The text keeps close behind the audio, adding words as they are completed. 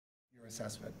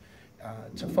assessment.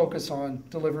 To focus on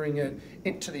delivering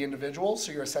it to the individual,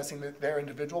 so you're assessing their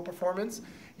individual performance.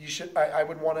 I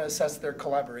would want to assess their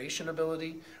collaboration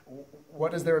ability.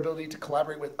 What is their ability to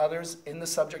collaborate with others in the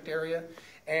subject area?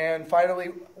 And finally,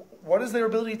 what is their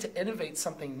ability to innovate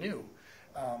something new?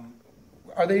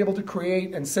 Are they able to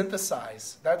create and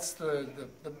synthesize? That's the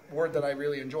word that I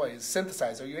really enjoy, is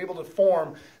synthesize. Are you able to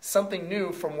form something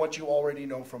new from what you already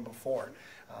know from before?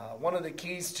 One of the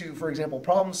keys to, for example,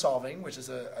 problem solving, which is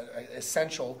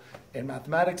essential in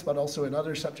mathematics but also in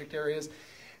other subject areas,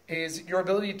 is your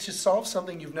ability to solve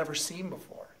something you've never seen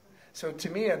before. So to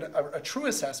me, a true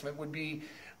assessment would be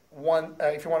one,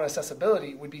 if you want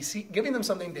accessibility, would be giving them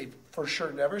something they've for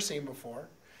sure never seen before,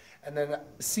 and then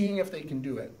seeing if they can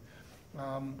do it.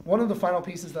 One of the final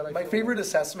pieces that my favorite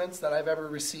assessments that I've ever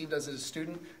received as a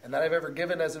student and that I've ever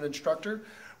given as an instructor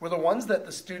were the ones that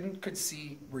the student could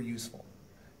see were useful.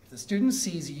 If the student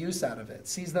sees use out of it,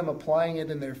 sees them applying it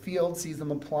in their field, sees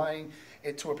them applying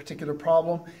it to a particular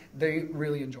problem, they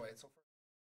really enjoy it.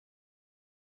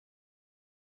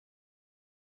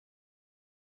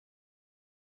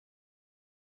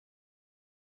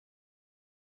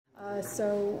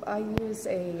 So I use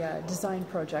a design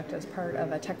project as part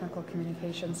of a technical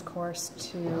communications course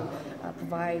to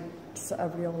provide a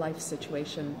real-life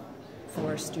situation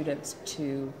for students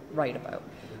to write about.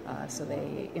 So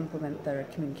they implement their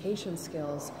communication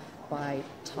skills by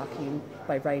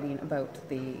writing about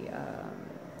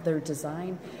their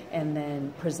design and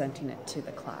then presenting it to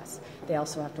the class. They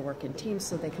also have to work in teams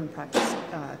so they can practice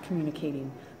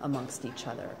communicating amongst each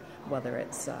other, whether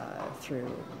it's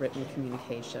through written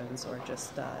communications or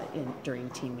just during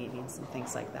team meetings and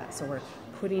things like that. So we're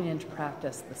putting into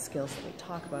practice the skills that we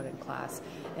talk about in class,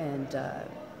 and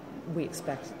we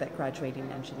expect that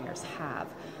graduating engineers have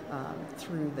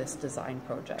through this design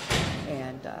project,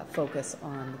 and focus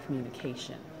on the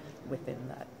communication within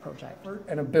that project.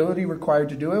 An ability required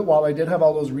to do it. While I did have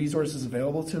all those resources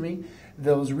available to me,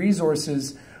 those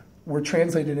resources were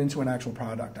translated into an actual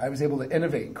product. I was able to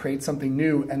innovate and create something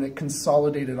new, and it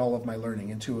consolidated all of my learning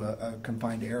into a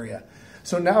confined area.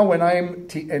 So now when I'm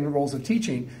in roles of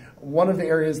teaching, one of the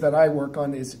areas that I work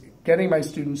on is getting my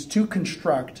students to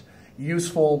construct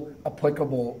useful,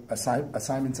 applicable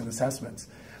assignments and assessments.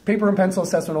 Paper and pencil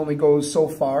assessment only goes so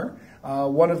far.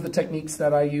 One of the techniques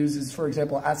that I use is, for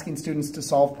example, asking students to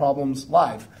solve problems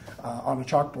live on a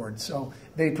chalkboard. So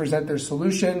they present their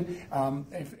solution.